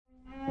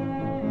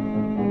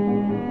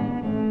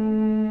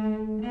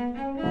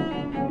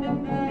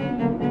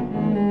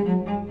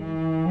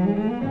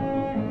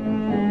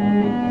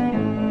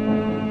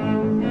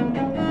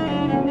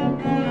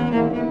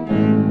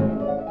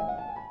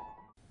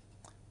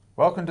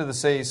Welcome to the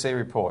CEC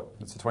Report.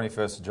 It's the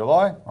 21st of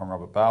July. I'm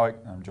Robert Barwick.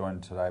 I'm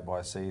joined today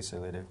by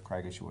CEC leader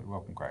Craig Isherwood.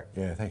 Welcome, Craig.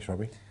 Yeah, thanks,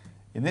 Robbie.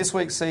 In this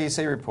week's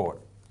CEC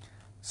Report,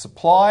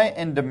 supply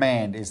and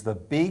demand is the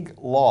big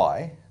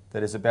lie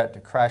that is about to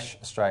crash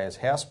Australia's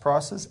house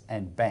prices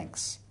and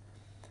banks.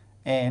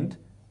 And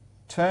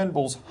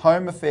Turnbull's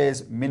Home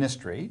Affairs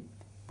Ministry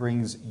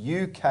brings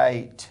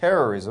UK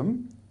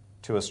terrorism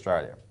to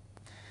Australia.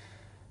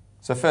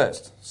 So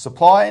first,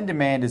 supply and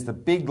demand is the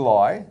big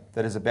lie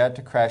that is about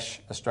to crash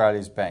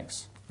Australia's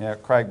banks. Now,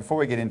 Craig, before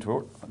we get into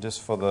it,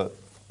 just for the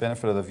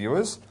benefit of the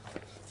viewers,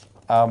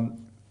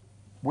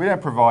 we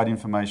don't provide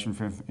information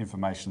for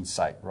information's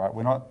sake, right?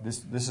 We're not.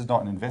 This is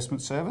not an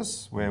investment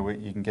service where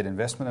you can get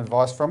investment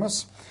advice from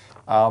us.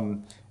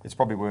 It's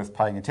probably worth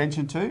paying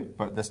attention to,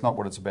 but that's not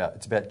what it's about.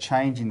 It's about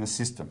changing the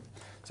system.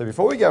 So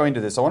before we go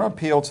into this, I want to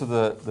appeal to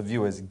the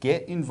viewers,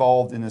 get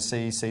involved in the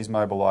CEC's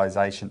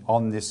mobilisation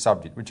on this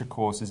subject, which of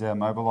course is our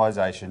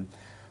mobilisation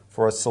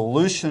for a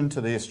solution to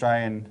the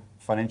Australian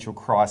financial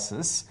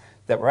crisis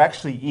that we're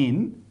actually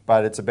in,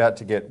 but it's about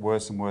to get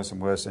worse and worse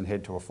and worse and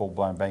head to a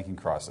full-blown banking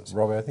crisis.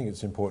 Robbie, I think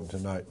it's important to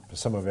note for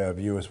some of our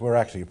viewers, we're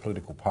actually a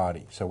political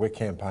party, so we're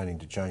campaigning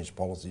to change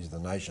policies of the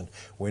nation.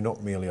 We're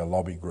not merely a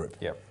lobby group.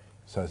 Yep.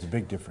 So it's a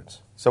big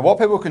difference. So what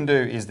people can do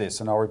is this,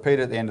 and I'll repeat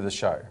it at the end of the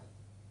show.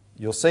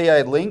 You'll see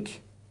a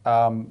link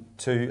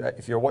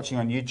if you're watching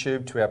on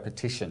YouTube, to our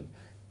petition.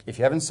 If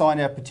you haven't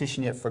signed our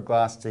petition yet for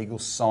Glass-Steagall,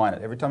 sign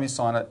it. Every time you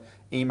sign it,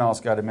 emails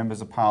go to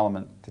members of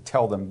Parliament to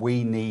tell them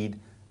we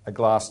need a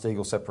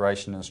Glass-Steagall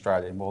separation in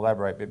Australia, and we'll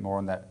elaborate a bit more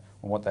on that,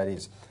 on what that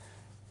is.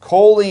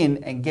 Call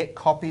in and get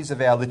copies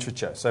of our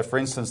literature. So, for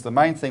instance, the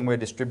main thing we're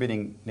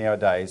distributing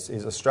nowadays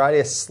is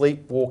Australia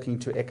Sleepwalking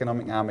to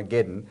Economic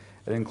Armageddon.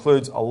 It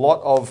includes a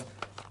lot of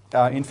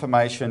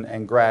information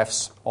and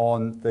graphs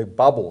on the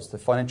bubbles, the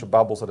financial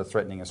bubbles that are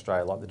threatening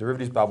Australia, like the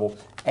derivatives bubble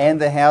and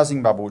the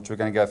housing bubble, which we're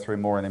going to go through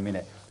more in a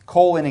minute.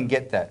 Call in and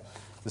get that.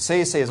 The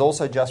CEC has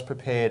also just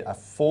prepared a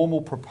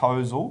formal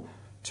proposal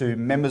to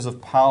members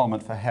of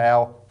Parliament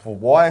for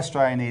why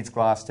Australia needs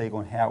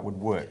Glass-Steagall and how it would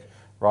work,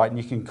 right? And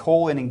you can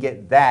call in and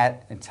get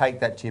that and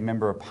take that to your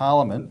member of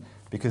Parliament,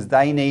 because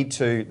they need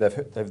to,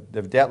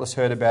 they've doubtless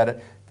heard about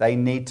it, they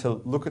need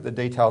to look at the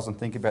details and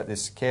think about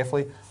this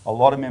carefully. A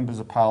lot of members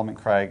of Parliament,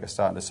 Craig, are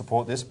starting to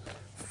support this.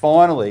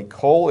 Finally,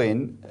 call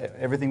in.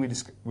 Everything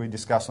we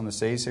discuss on the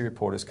CEC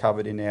report is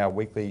covered in our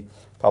weekly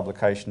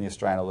publication, the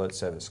Australian Alert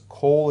Service.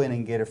 Call in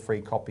and get a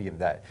free copy of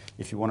that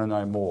if you want to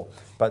know more.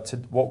 But a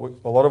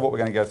lot of what we're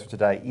going to go through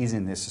today is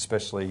in this,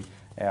 especially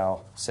our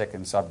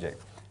second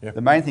subject. Yep.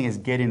 The main thing is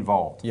get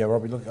involved. Yeah,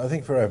 Robbie, look, I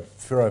think for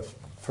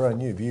our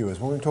new viewers,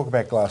 when we talk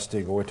about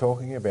Glass-Steagall, we're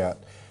talking about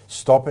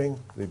stopping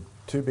the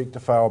too big to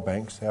fail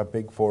banks, our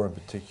big four in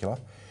particular,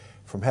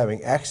 from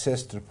having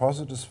access to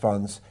depositors'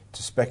 funds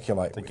to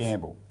speculate with.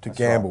 To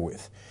gamble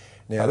with.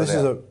 Now, this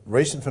is a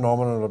recent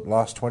phenomenon of the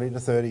last 20 to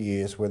 30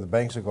 years where the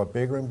banks have got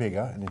bigger and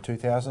bigger, and in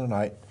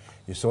 2008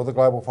 you saw the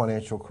global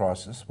financial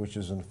crisis, which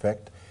is in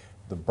effect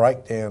the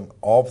breakdown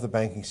of the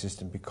banking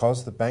system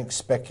because the bank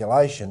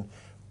speculation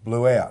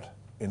blew out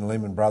in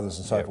Lehman Brothers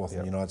and so forth in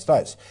the United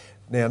States.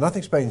 Now,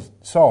 nothing's been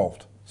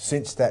solved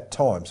since that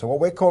time. So what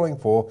we're calling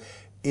for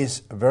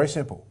is very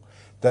simple,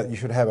 that you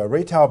should have a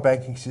retail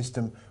banking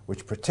system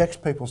which protects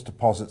people's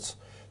deposits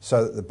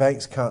so that the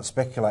banks can't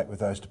speculate with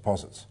those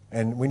deposits.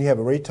 And when you have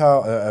a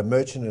retail, a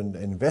merchant and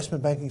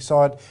investment banking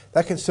side,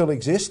 that can still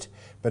exist,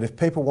 but if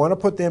people want to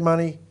put their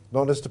money,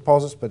 not as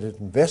deposits, but as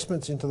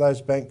investments into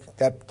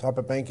that type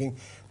of banking,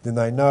 then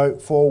they know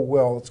full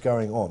well what's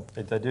going on.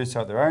 They do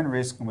so at their own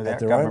risk and without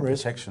government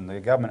protection. The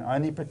government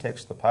only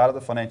protects the part of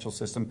the financial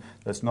system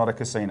that's not a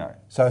casino.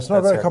 So it's not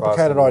a very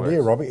complicated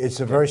idea, Robbie. It's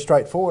a very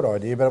straightforward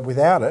idea, but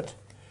without it,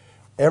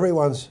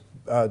 everyone's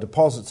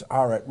deposits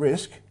are at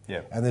risk,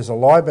 and there's a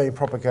lie being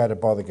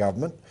propagated by the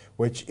government,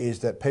 which is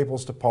that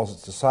people's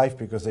deposits are safe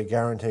because they're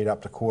guaranteed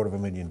up to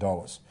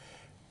 $250,000.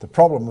 The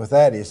problem with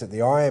that is that the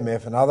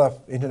IMF and other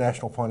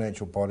international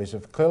financial bodies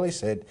have clearly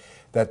said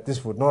that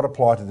this would not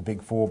apply to the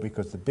Big Four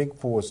because the Big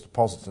Four's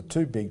deposits are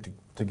too big to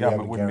the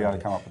government wouldn't be able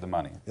to come up with the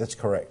money. That's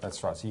correct.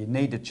 That's right. So you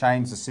need to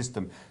change the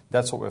system.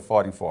 That's what we're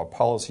fighting for, a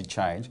policy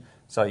change.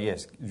 So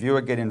yes,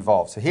 viewer, get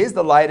involved. So here's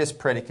the latest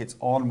predicates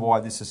on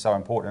why this is so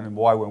important and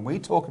why when we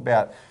talk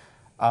about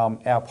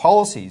our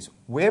policies,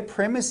 we're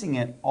premising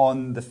it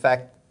on the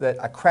fact that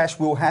a crash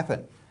will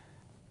happen,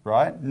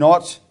 right?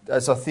 Not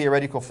as a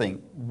theoretical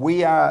thing.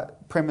 We are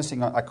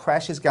premising on a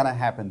crash is going to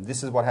happen.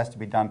 This is what has to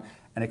be done,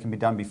 and it can be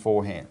done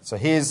beforehand. So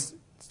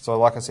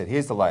like I said,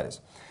 here's the latest.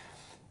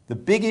 The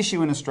big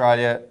issue in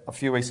Australia, a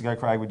few weeks ago,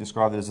 Craig, we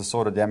described it as a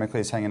sort of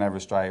Damocles hanging over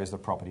Australia, is the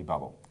property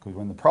bubble. Because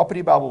when the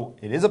property bubble,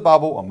 it is a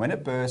bubble, and when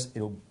it bursts,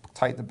 it'll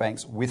take the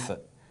banks with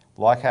it,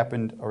 like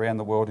happened around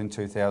the world in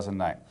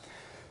 2008.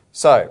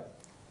 So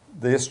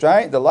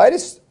the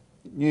latest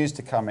news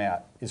to come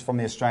out is from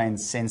the Australian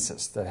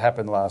census that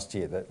happened last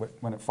year, that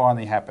when it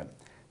finally happened.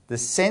 The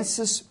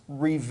census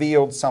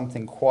revealed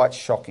something quite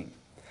shocking,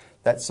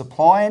 that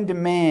supply and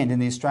demand in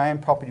the Australian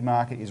property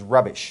market is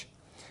rubbish.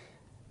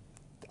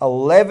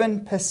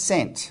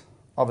 11%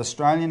 of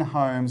Australian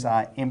homes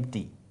are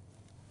empty.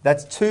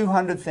 That's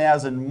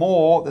 200,000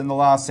 more than the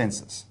last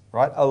census,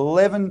 right?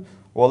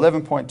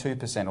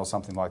 11.2% or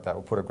something like that.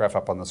 We'll put a graph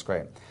up on the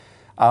screen.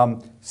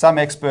 Some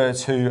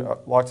experts who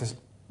like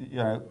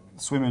to,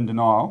 swim in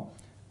denial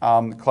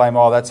claim,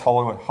 that's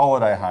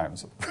holiday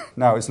homes.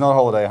 No, it's not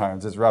holiday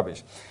homes. It's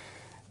rubbish.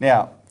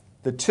 Now,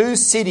 the two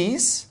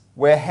cities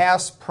where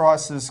house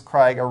prices,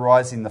 Craig, are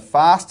rising the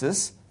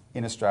fastest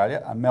in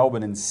Australia are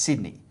Melbourne and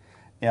Sydney.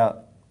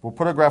 Now, we'll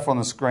put a graph on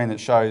the screen that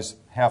shows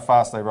how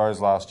fast they rose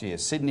last year.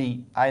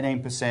 Sydney,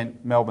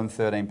 18%, Melbourne,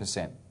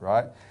 13%,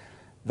 right?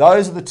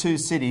 Those are the two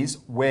cities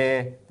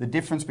where the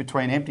difference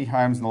between empty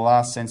homes in the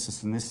last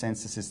census and this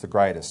census is the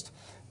greatest.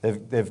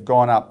 They've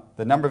gone up.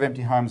 The number of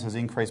empty homes has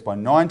increased by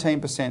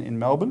 19% in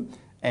Melbourne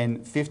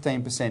and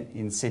 15%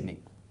 in Sydney.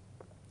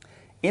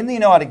 In the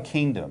United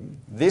Kingdom,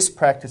 this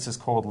practice is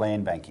called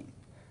land banking,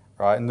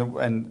 right?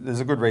 And there's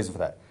a good reason for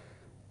that.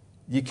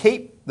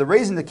 The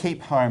reason to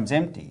keep homes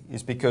empty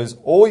is because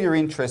all you're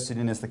interested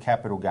in is the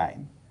capital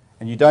gain,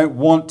 and you don't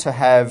want to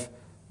have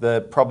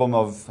the problem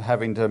of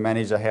having to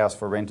manage a house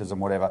for renters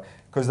and whatever,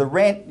 because the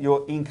rent,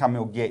 your income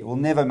you'll get, will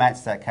never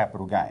match that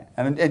capital gain.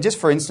 And just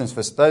for instance,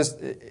 for those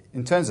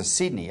in terms of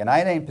Sydney, an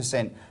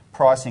 18%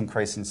 price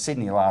increase in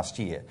Sydney last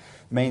year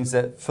means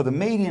that for the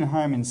median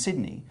home in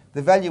Sydney,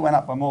 the value went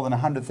up by more than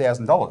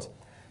 $100,000.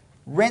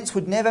 Rents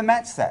would never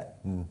match that,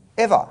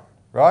 ever.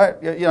 Right?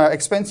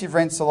 Expensive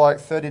rents are like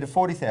 $30,000 to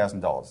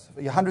 $40,000.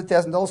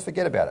 $100,000,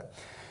 forget about it.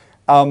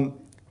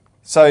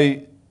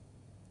 So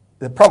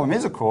the problem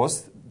is, of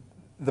course,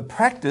 the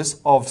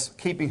practice of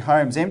keeping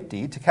homes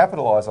empty to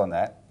capitalise on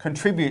that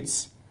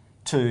contributes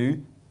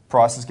to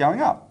prices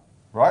going up,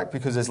 right?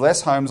 Because there's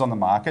less homes on the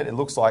market. It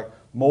looks like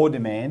more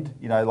demand.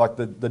 Like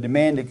the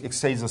demand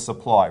exceeds the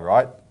supply,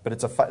 right?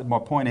 But my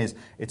point is,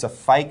 it's a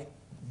fake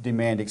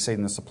demand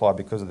exceeding the supply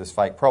because of this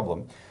fake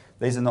problem.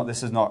 This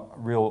is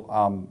not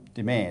real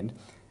demand.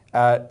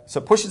 So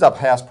it pushes up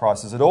house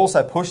prices. It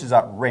also pushes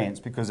up rents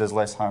because there's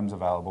less homes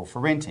available for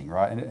renting,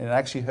 right? And it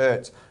actually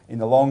hurts in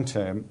the long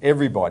term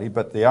everybody,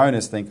 but the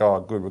owners think, oh,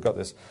 good, we've got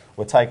this.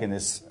 We're taking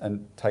this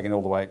and taking it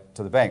all the way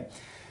to the bank.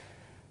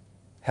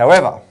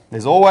 However,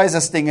 there's always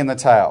a sting in the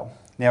tail.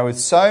 Now, with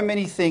so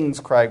many things,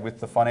 Craig, with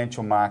the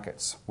financial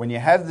markets, when you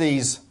have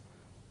these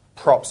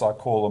props, I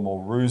call them,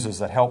 or ruses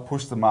that help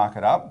push the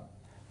market up,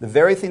 the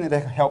very thing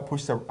that help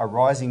push a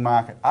rising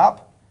market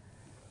up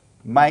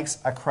makes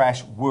a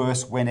crash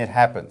worse when it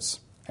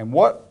happens. And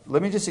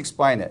let me just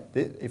explain it.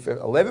 If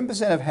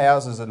 11% of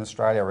houses in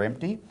Australia are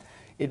empty,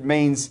 it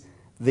means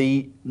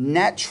the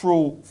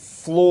natural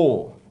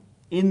floor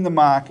in the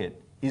market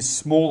is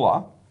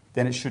smaller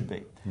than it should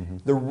be. Mm-hmm.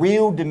 The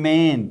real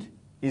demand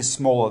is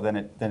smaller than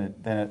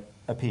it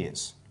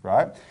appears,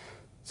 right?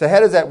 So how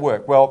does that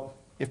work? Well,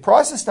 if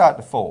prices start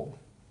to fall,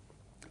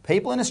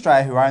 people in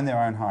Australia who own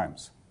their own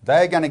homes,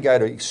 they are going to go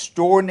to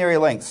extraordinary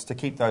lengths to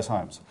keep those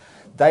homes.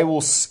 They will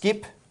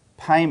skip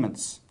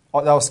payments,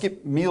 or they'll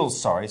skip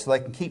meals, so they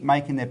can keep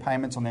making their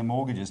payments on their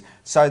mortgages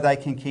so they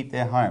can keep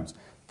their homes.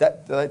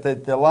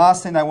 The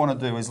last thing they want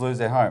to do is lose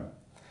their home.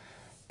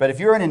 But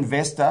if you're an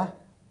investor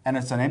and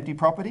it's an empty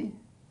property,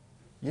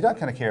 you don't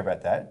kind of care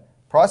about that.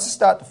 Prices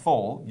start to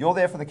fall, you're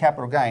there for the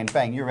capital gain,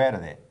 bang, you're out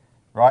of there.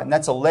 Right? And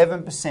that's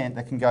 11%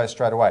 that can go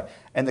straight away.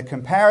 And the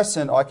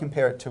comparison I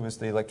compare it to is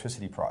the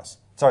electricity price.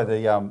 Sorry,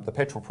 the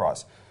petrol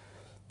price.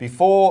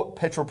 Before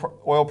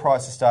oil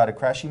prices started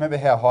crashing, remember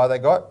how high they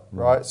got?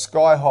 Right?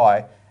 Sky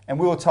high. And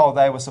we were told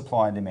they were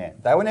supply and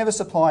demand. They were never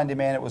supply and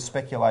demand, it was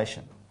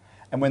speculation.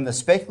 And when the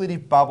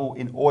speculative bubble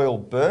in oil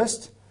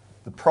burst,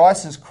 the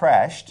prices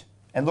crashed,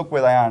 and look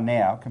where they are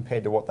now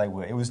compared to what they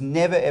were. It was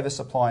never ever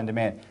supply and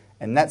demand.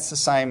 And that's the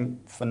same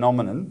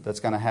phenomenon that's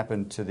going to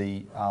happen to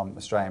the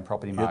Australian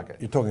property market.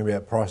 You're talking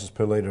about prices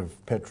per litre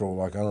of petrol,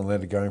 like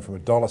unleaded, going from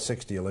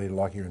 $1.60 a litre,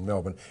 like here in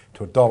Melbourne,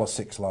 to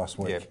 $1.06 last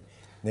week. Yep.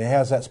 Now,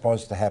 how's that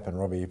supposed to happen,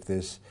 Robbie, if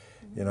there's,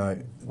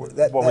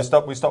 we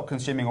stop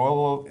consuming oil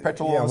or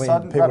petrol all of a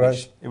sudden?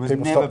 Rubbish. It was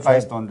never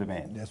based on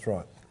demand. That's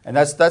right. And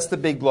that's the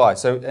big lie.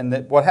 So,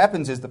 what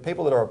happens is the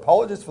people that are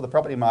apologists for the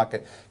property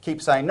market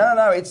keep saying,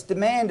 no, it's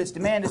demand, it's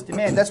demand, it's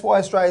demand. That's why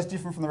Australia is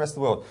different from the rest of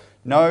the world.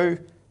 No,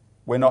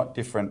 we're not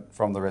different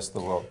from the rest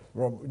of the world.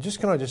 Rob,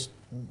 can I just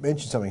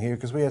mention something here?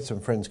 Because we had some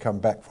friends come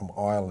back from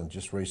Ireland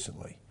just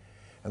recently,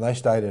 and they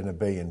stayed in a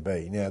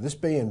B&B. Now, this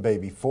B&B,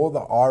 before the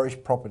Irish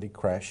property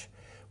crash,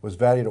 was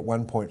valued at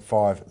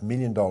 $1.5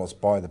 million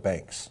by the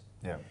banks.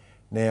 Yeah.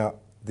 Now,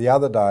 the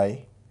other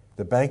day,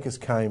 the bankers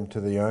came to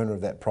the owner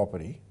of that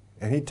property,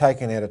 and he'd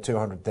taken out a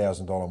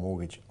 $200,000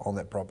 mortgage on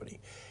that property.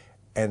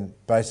 And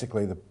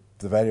basically,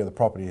 the value of the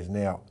property is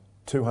now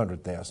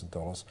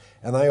 $200,000,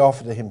 and they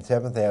offered him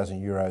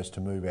 €7,000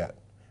 to move out.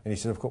 And he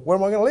said, of course, where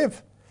am I going to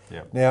live?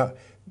 Yep. Now,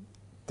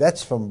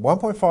 that's from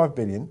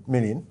 1.5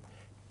 million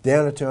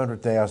down to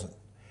 200,000.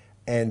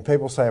 And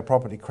people say a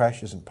property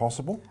crash isn't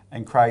possible.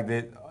 And Craig,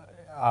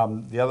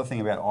 the other thing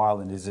about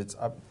Ireland is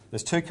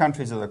there's two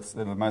countries that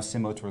are the most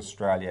similar to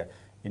Australia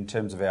in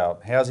terms of our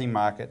housing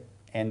market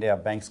and our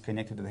banks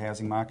connected to the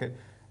housing market,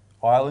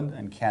 Ireland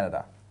and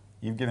Canada.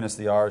 You've given us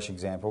the Irish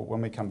example.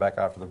 When we come back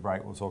after the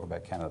break, we'll talk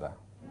about Canada.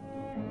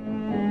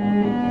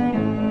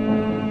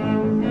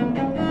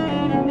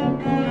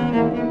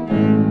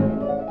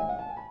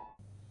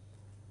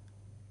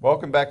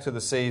 Welcome back to the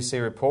CEC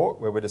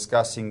Report, where we're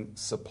discussing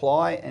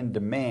supply and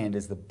demand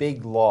as the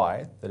big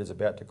lie that is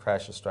about to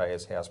crash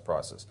Australia's house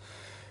prices.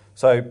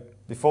 So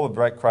before the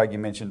break, Craig, you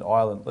mentioned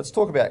Ireland. Let's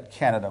talk about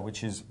Canada,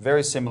 which is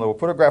very similar. We'll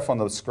put a graph on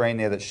the screen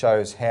there that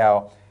shows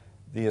how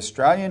the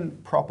Australian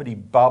property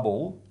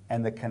bubble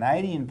and the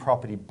Canadian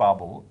property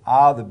bubble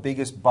are the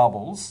biggest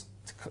bubbles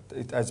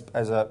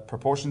as a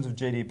proportions of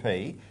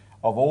GDP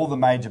of all the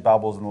major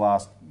bubbles in the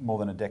last more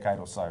than a decade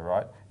or so,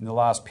 right, in the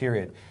last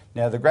period.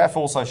 Now, the graph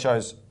also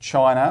shows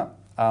China.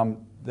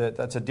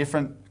 That's a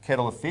different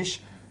kettle of fish.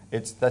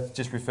 That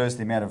just refers to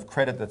the amount of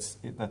credit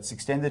that's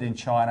extended in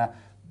China.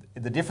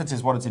 The difference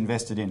is what it's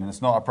invested in, and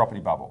it's not a property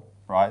bubble,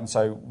 right? And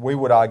so we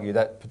would argue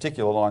that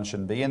particular line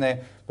shouldn't be in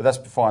there, but that's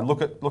fine.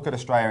 Look at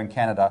Australia and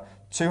Canada.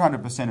 200%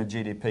 of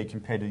GDP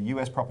compared to the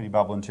US property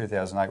bubble in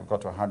 2008, we've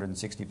got to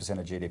 160%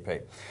 of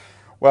GDP.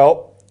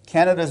 Well,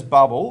 Canada's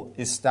bubble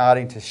is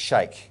starting to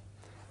shake.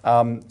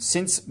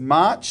 Since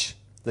March,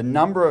 the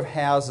number of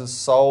houses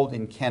sold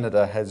in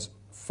Canada has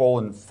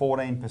fallen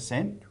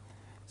 14%.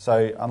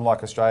 So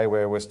unlike Australia,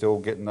 where we're still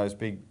getting those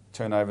big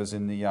turnovers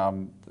in the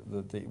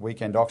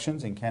weekend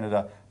auctions, in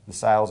Canada, the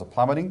sales are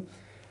plummeting.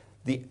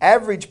 The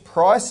average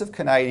price of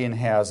Canadian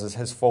houses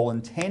has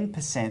fallen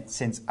 10%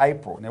 since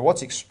April. Now,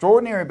 what's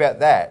extraordinary about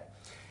that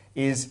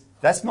is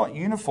that's not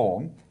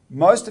uniform.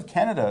 Most of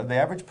Canada, the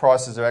average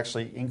prices are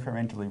actually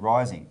incrementally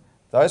rising.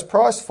 Those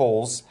price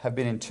falls have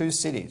been in two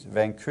cities,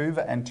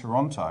 Vancouver and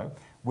Toronto,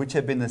 which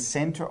have been the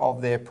centre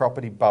of their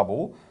property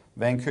bubble.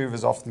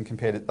 Vancouver's often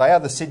compared they are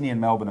the Sydney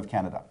and Melbourne of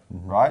Canada,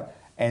 right?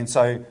 And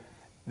so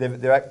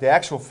the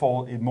actual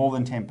fall is more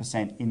than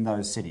 10% in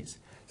those cities.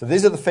 So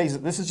these are the fees.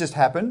 This has just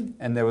happened,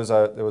 and there was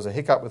a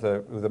hiccup with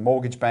a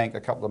mortgage bank a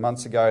couple of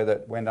months ago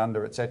that went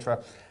under,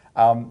 etc.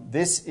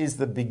 This is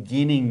the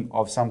beginning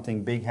of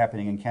something big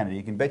happening in Canada.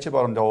 You can bet your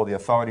bottom dollar the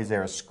authorities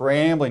there are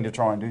scrambling to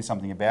try and do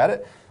something about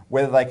it.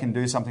 Whether they can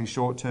do something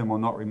short term or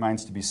not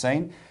remains to be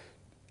seen.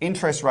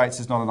 Interest rates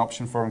is not an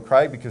option for them,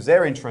 Craig, because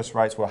their interest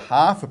rates were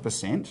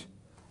 0.5%,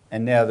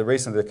 and now the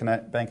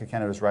Bank of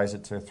Canada has raised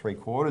it to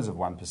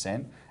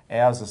 0.75%.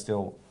 Ours are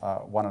still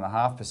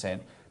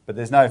 1.5%, but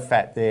there's no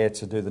fat there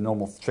to do the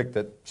normal trick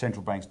that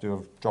central banks do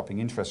of dropping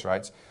interest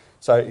rates.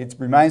 So it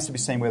remains to be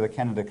seen whether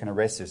Canada can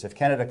arrest this. If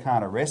Canada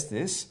can't arrest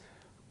this,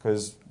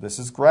 because this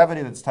is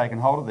gravity that's taken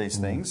hold of these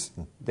things,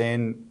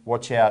 then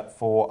watch out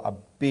for a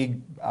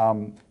big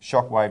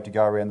shockwave to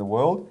go around the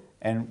world,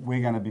 and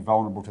we're going to be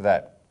vulnerable to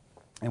that.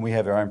 And we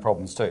have our own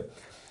problems too.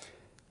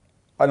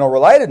 On a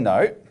related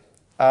note,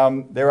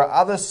 there are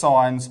other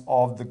signs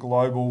of the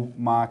global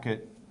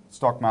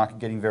stock market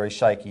getting very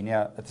shaky.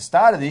 Now, at the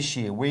start of this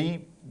year,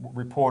 we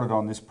reported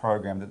on this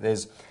program that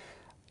there's,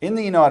 in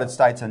the United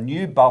States, a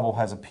new bubble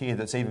has appeared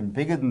that's even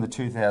bigger than the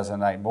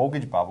 2008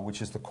 mortgage bubble,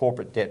 which is the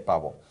corporate debt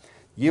bubble.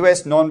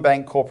 US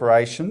non-bank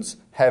corporations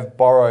have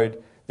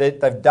borrowed,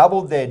 they've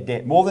doubled their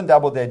debt, more than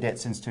doubled their debt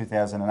since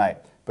 2008,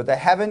 but they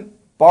haven't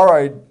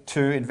borrowed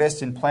to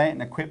invest in plant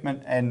and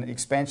equipment and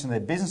expansion of their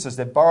businesses.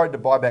 They've borrowed to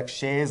buy back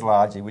shares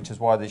largely, which is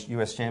why the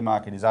US share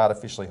market is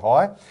artificially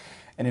high.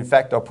 And in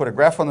fact, I'll put a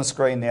graph on the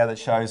screen now that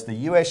shows the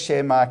US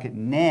share market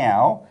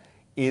now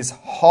is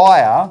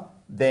higher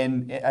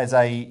than,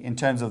 in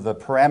terms of the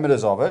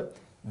parameters of it,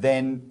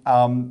 than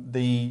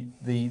the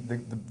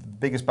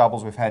biggest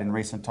bubbles we've had in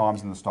recent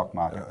times in the stock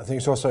market. I think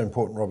it's also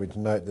important, Robbie, to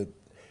note that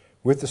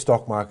with the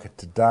stock market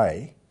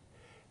today,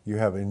 you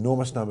have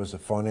enormous numbers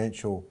of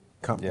financial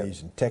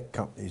companies and tech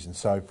companies and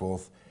so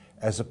forth,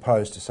 as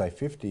opposed to, say,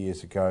 50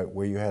 years ago,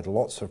 where you had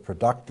lots of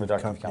productive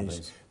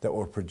companies that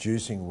were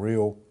producing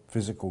real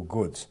physical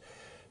goods.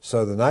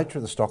 So the nature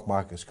of the stock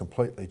market has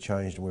completely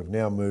changed, and we've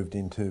now moved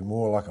into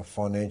more like a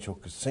financial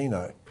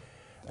casino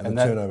and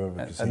the turnover of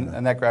a casino.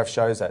 And that graph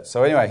shows that.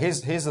 So anyway,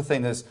 here's the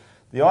thing. The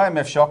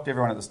IMF shocked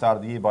everyone at the start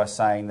of the year by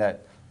saying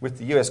that with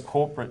the US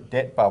corporate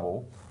debt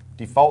bubble,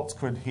 defaults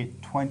could hit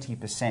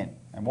 20%.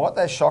 And why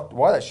that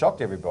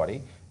shocked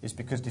everybody is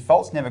because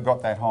defaults never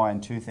got that high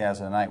in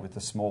 2008 with the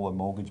smaller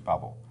mortgage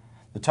bubble.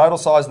 The total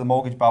size of the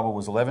mortgage bubble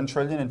was $11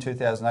 trillion in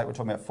 2008. We're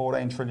talking about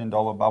 $14 trillion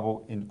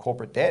bubble in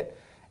corporate debt,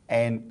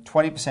 and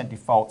 20%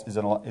 defaults is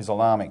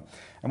alarming.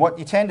 And what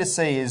you tend to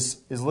see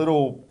is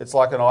little, it's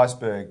like an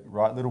iceberg,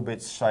 right? Little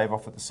bits shave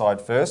off at the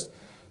side first.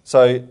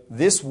 So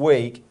this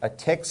week, a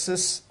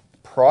Texas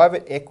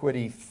private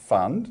equity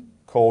fund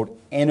called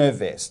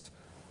Enovest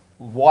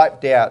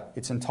wiped out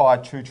its entire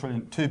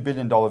 $2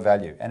 billion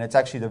value. And it's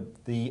actually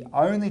the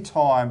only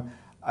time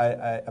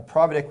a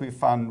private equity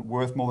fund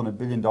worth more than $1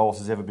 billion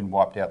has ever been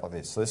wiped out like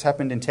this. So this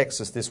happened in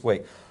Texas this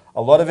week.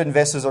 A lot of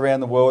investors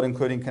around the world,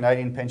 including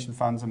Canadian pension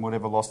funds and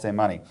whatever, lost their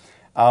money.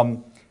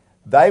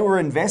 They were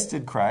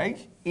invested,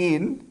 Craig,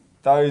 in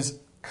those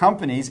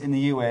companies in the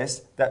US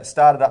that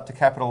started up to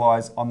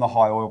capitalise on the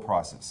high oil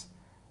prices.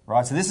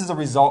 Right? So this is a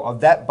result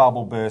of that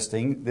bubble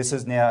bursting. This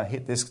has now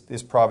hit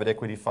this private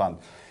equity fund.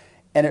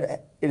 And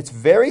it's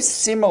very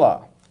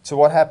similar to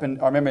what happened.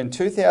 I remember in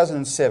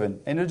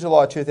 2007, end of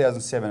July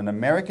 2007, an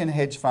American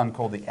hedge fund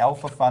called the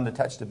Alpha Fund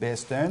attached to Bear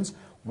Stearns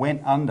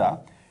went under,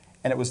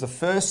 and it was the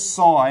first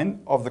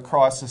sign of the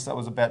crisis that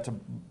was about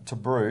to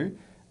brew.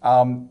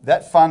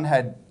 That fund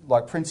had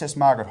like Princess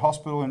Margaret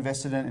Hospital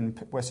invested in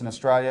Western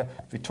Australia,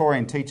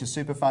 Victorian Teachers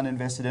Super Fund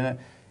invested in it.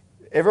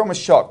 Everyone was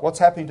shocked. What's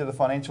happening to the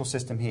financial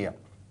system here?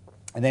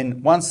 And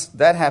then once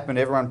that happened,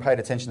 everyone paid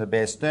attention to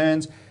Bear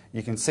Stearns.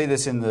 You can see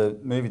this in the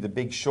movie The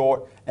Big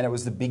Short, and it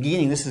was the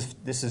beginning. This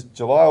is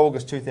July,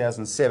 August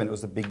 2007. It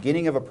was the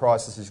beginning of a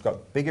crisis. It's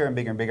got bigger and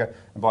bigger and bigger,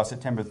 and by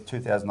September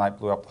 2008,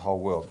 blew up the whole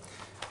world.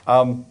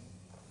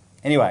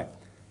 Anyway,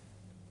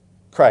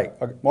 Craig,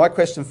 my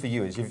question for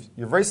you is: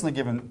 you've recently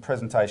given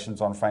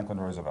presentations on Franklin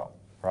Roosevelt,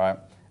 right?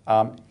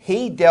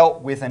 He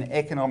dealt with an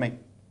economic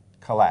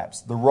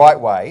collapse the right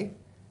way,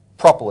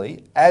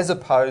 properly, as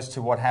opposed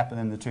to what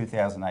happened in the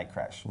 2008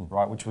 crash,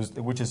 right?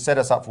 Which has set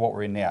us up for what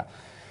we're in now.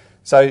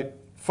 So,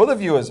 for the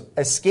viewers,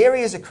 as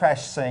scary as a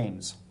crash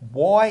seems,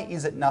 why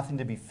is it nothing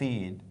to be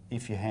feared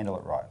if you handle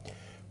it right?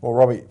 Well,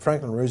 Robbie,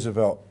 Franklin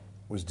Roosevelt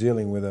was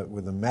dealing with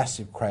a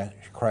massive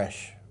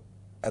crash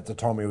at the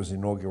time he was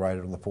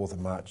inaugurated on the 4th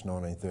of March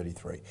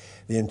 1933.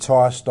 The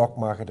entire stock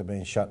market had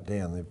been shut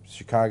down. The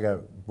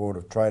Chicago Board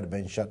of Trade had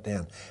been shut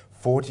down.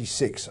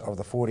 46 of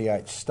the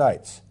 48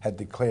 states had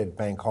declared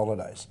bank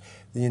holidays.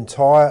 The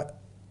entire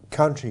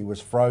country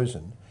was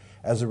frozen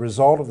as a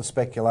result of the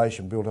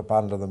speculation built up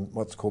under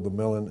what's called the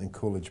Mellon and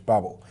Coolidge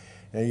bubble.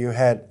 Now, you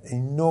had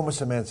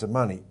enormous amounts of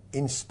money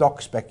in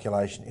stock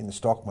speculation in the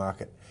stock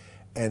market,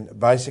 and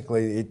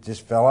basically it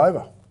just fell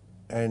over.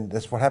 And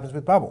that's what happens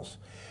with bubbles.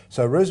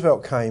 So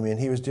Roosevelt came in,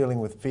 he was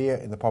dealing with fear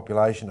in the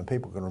population, and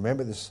people can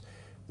remember this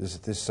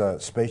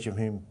speech of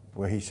him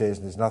where he says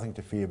there's nothing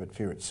to fear but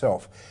fear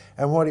itself.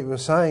 And what he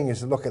was saying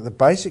is that, look, at the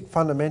basic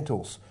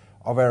fundamentals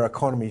of our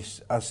economies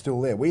are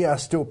still there. We are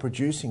still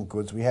producing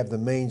goods. We have the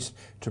means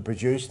to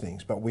produce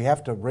things, but we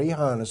have to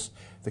reharness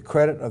the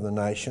credit of the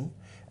nation,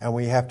 and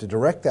we have to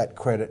direct that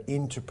credit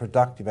into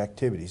productive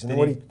activities.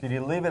 And did he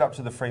leave it up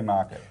to the free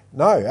market?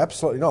 No,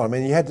 absolutely not. I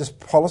mean, you had this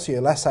policy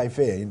of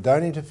laissez-faire. You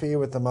don't interfere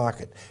with the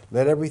market.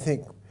 Let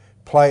everything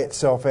play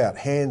itself out,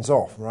 hands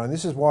off. Right? And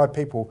this is why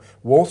people,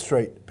 Wall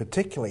Street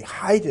particularly,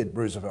 hated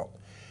Roosevelt,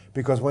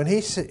 because when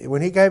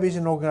he gave his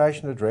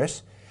inauguration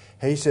address,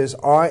 he says,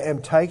 "I am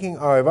taking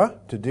over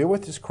to deal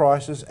with this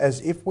crisis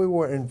as if we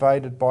were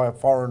invaded by a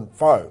foreign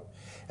foe,"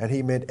 and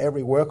he meant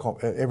every word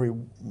of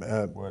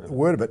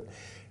it.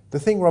 The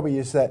thing, Robbie,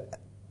 is that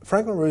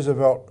Franklin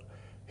Roosevelt,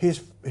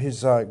 his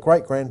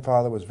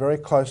great-grandfather was very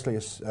closely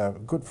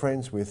good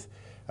friends with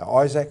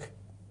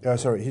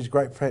his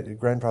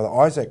great-grandfather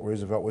Isaac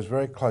Roosevelt was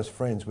very close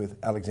friends with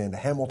Alexander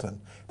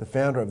Hamilton, the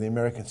founder of the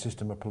American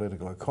system of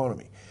political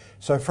economy.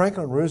 So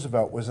Franklin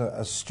Roosevelt was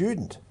a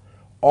student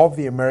of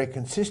the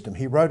American system.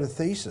 He wrote a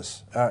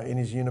thesis in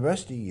his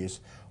university years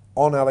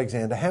on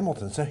Alexander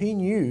Hamilton. So he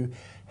knew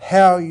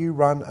how you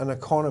run an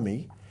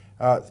economy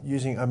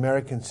using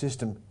American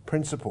system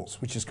principles,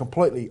 which is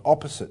completely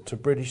opposite to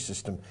British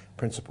system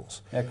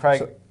principles. Now,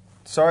 Craig,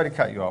 sorry to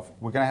cut you off.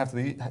 We're going to have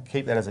to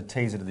keep that as a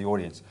teaser to the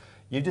audience.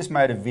 You've just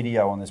made a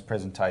video on this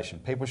presentation.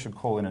 People should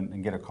call in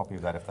and get a copy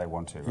of that if they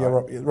want to,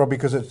 right? Yeah, Rob,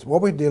 because it's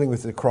what we're dealing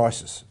with, the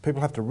crisis.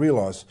 People have to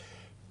realise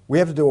we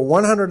have to do a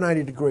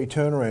 180-degree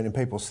turnaround in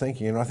people's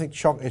thinking, and I think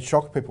it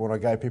shocked people when I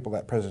gave people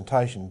that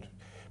presentation,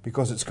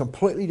 because it's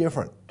completely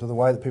different to the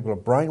way that people are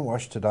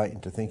brainwashed today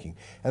into thinking.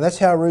 And that's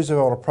how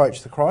Roosevelt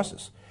approached the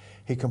crisis.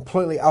 He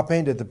completely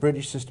upended the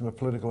British system of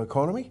political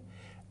economy,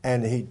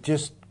 and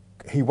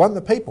he won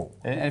the people.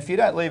 And if you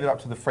don't leave it up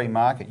to the free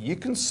market, you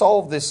can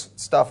solve this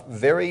stuff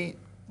very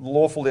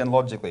lawfully and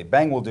logically.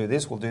 Bang, we'll do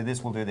this, we'll do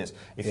this, we'll do this.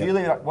 If you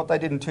leave it, what they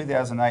did in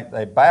 2008,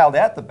 they bailed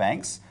out the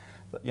banks,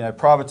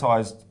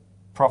 privatised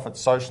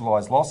profits,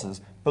 socialised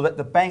losses, but let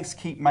the banks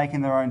keep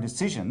making their own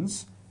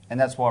decisions. And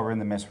that's why we're in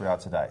the mess we are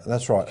today.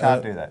 That's right. You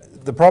can't do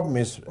that. The problem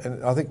is,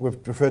 and I think we've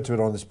referred to it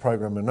on this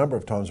program a number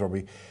of times,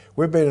 Robbie,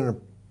 we've been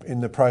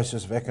in the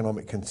process of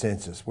economic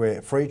consensus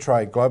where free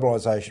trade,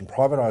 globalisation,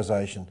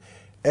 privatisation,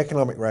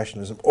 economic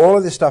rationalism, all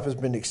of this stuff has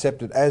been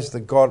accepted as the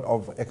god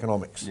of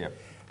economics. Yep.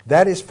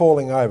 That is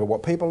falling over.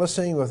 What people are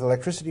seeing with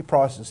electricity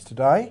prices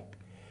today,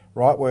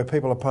 right, where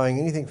people are paying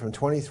anything from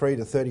 23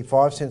 to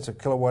 35 cents a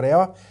kilowatt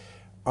hour,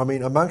 I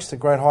mean, amongst the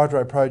great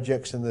hydro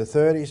projects in the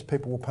 30s,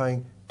 people were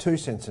paying 2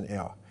 cents an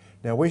hour.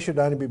 Now, we should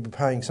only be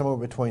paying somewhere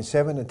between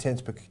 7 and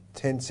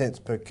 10 cents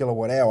per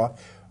kilowatt hour.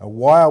 And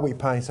why are we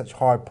paying such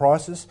high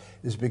prices?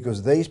 Is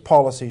because these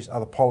policies are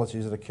the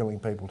policies that are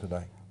killing people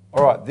today.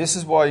 All right, this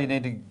is why you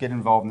need to get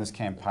involved in this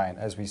campaign,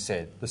 as we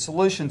said. The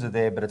solutions are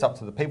there, but it's up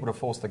to the people to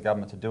force the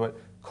government to do it.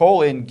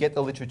 Call in, get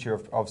the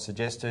literature I've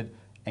suggested,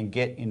 and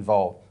get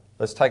involved.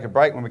 Let's take a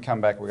break. When we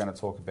come back, we're going to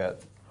talk about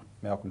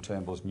Malcolm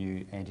Turnbull's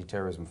new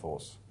anti-terrorism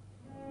force.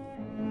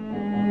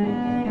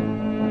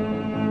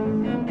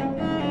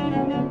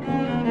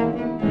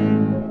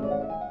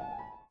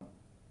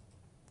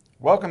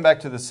 Welcome back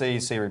to the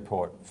CEC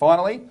Report.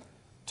 Finally,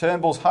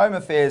 Turnbull's Home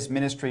Affairs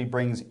Ministry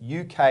brings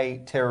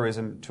UK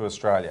terrorism to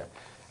Australia.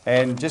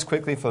 And just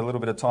quickly, for the little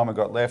bit of time I've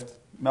got left,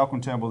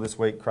 Malcolm Turnbull this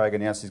week, Craig,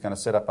 announced he's going to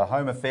set up a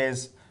Home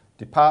Affairs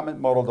department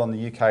modelled on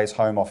the UK's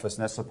Home Office,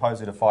 and that's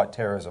supposedly to fight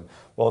terrorism.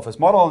 Well, if it's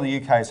modelled on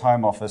the UK's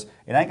Home Office,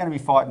 it ain't going to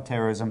be fighting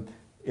terrorism,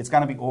 it's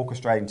going to be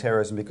orchestrating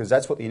terrorism, because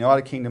that's what the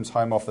United Kingdom's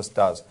Home Office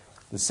does.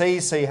 The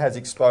CEC has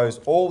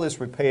exposed all this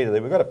repeatedly.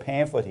 We've got a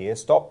pamphlet here,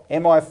 Stop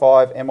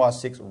MI5,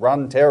 MI6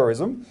 Run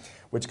Terrorism,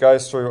 which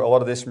goes through a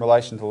lot of this in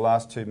relation to the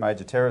last 2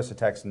 major terrorist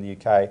attacks in the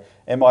UK.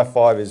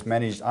 MI5 is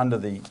managed under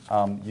the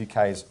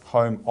UK's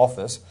Home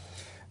Office.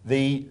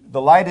 The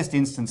latest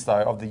instance,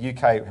 though, of the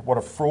UK, what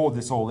a fraud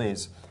this all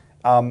is,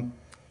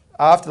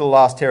 after the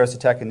last terrorist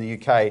attack in the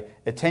UK,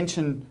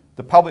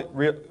 the public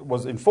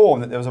was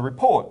informed that there was a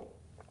report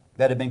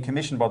that had been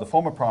commissioned by the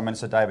former Prime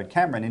Minister David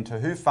Cameron into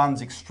who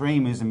funds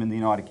extremism in the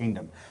United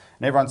Kingdom.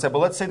 And everyone said,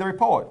 well, let's see the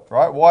report,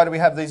 right? Why do we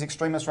have these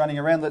extremists running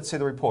around? Let's see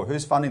the report.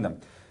 Who's funding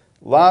them?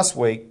 Last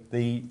week,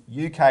 the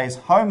UK's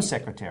Home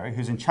Secretary,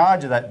 who's in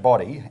charge of that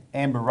body,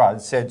 Amber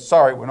Rudd, said,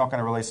 sorry, we're not going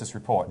to release this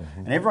report.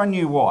 And everyone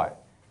knew why.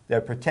 They're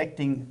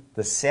protecting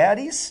the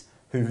Saudis,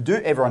 who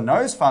everyone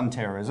knows fund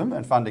terrorism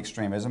and fund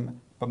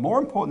extremism, but more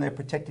important, they're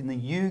protecting the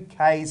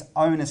UK's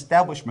own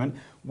establishment,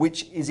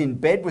 which is in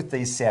bed with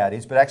these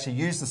Saudis, but actually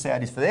use the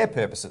Saudis for their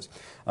purposes.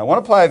 I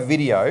want to play a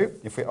video.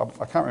 I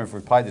can't remember if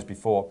we played this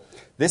before.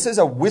 This is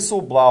a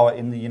whistleblower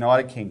in the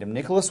United Kingdom,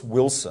 Nicholas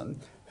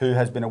Wilson, who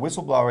has been a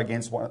whistleblower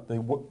against one of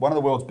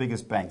the world's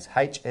biggest banks,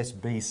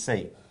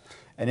 HSBC.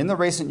 And in the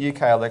recent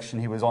UK election,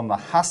 he was on the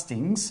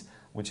hustings,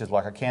 which is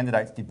like a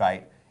candidate's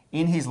debate.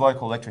 In his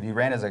local electorate, he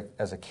ran as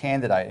a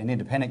candidate, an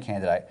independent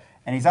candidate,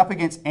 and he's up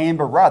against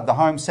Amber Rudd, the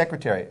Home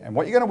Secretary. And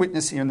what you're going to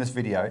witness here in this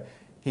video,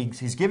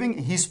 he's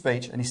giving his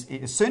speech, and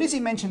as soon as he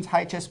mentions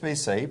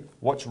HSBC,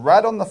 watch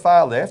Rudd on the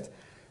far left,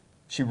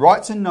 she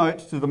writes a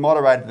note to the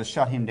moderator to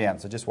shut him down.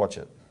 So just watch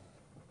it.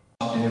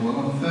 Last year,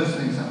 one of the first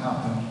things that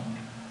happened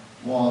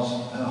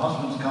was her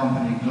husband's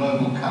company,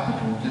 Global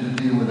Capital, did a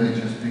deal with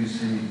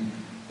HSBC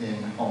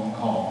in Hong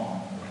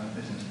Kong, a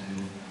business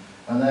deal.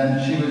 And then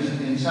she was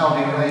in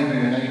Saudi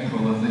Arabia in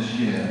April of this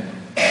year,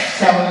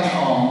 selling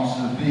arms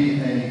to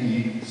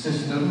BAE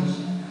Systems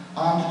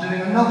and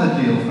doing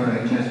another deal for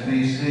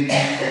HSBC,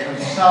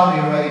 because Saudi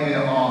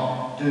Arabia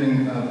are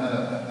doing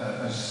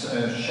a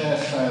share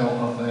sale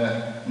of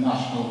their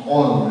national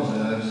oil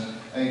reserves.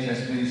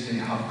 HSBC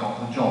have got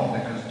the job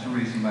because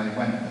Theresa May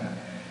went there.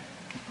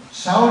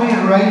 Saudi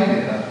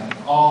Arabia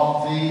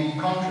are the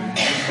country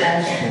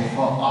responsible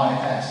for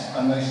IS,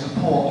 and they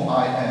support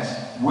IS.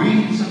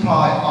 We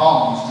supply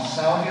arms to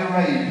Saudi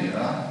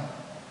Arabia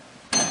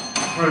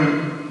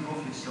through...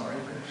 Awfully sorry,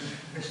 but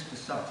it's the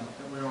subject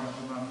that we're on at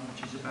the moment,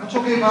 which is about... I'm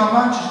talking about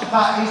Manchester.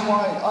 That is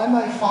why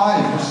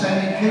MI5 was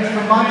sending kids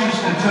from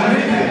Manchester to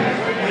Libya.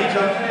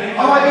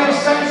 Am I being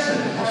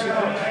censored?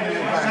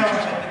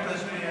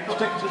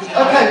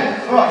 Okay,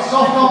 right,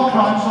 soft on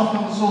crime, soft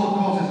on the sort of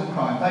causes of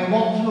crime. They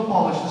want to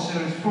abolish the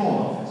Serious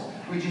Fraud Office,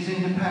 which is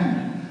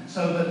independent,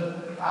 so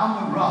that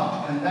Amber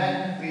Rudd can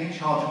then be in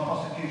charge of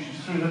prosecutions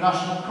through the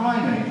National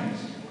Crime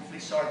Agency.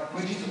 Sorry,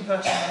 which is the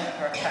person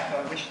for attack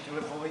I wish to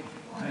avoid.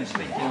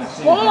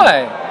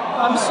 Why?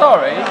 I'm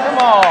sorry, come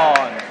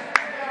on.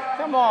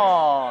 Come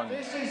on.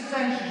 This is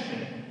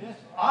censorship.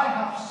 I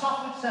have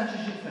suffered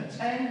censorship for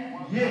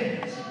 10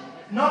 years.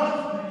 None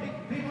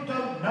of people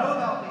don't know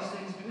about these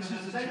things because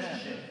of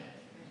censorship.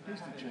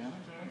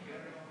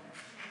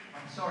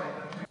 I'm sorry,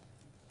 but...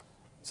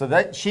 So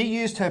that she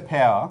used her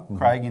power,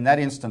 Craig, in that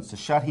instance to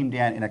shut him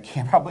down in a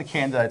public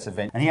candidates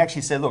event. And he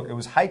actually said, look, it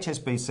was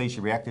HSBC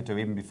she reacted to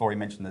even before he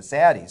mentioned the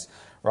Saudis.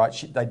 Right?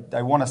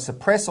 They want to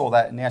suppress all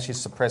that, and now she's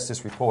suppressed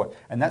this report.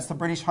 And that's the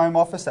British Home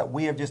Office that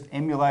we have just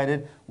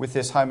emulated with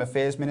this Home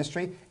Affairs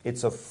Ministry.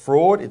 It's a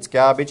fraud, it's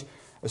garbage.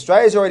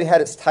 Australia's already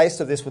had its taste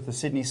of this with the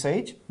Sydney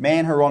siege.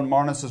 Manharon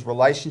Monis's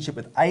relationship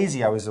with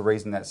ASIO is the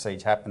reason that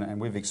siege happened, and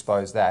we've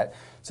exposed that.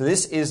 So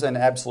this is an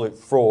absolute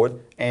fraud,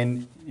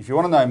 and if you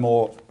want to know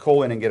more,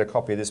 call in and get a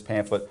copy of this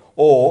pamphlet,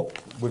 or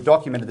we've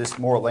documented this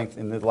more at length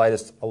in the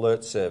latest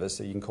alert service,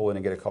 so you can call in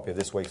and get a copy of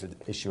this week's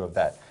issue of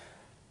that.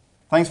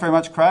 Thanks very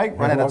much, Craig.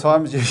 Run out of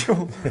time as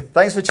usual.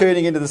 Thanks for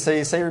tuning into the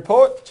CEC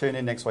Report. Tune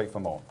in next week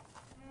for more.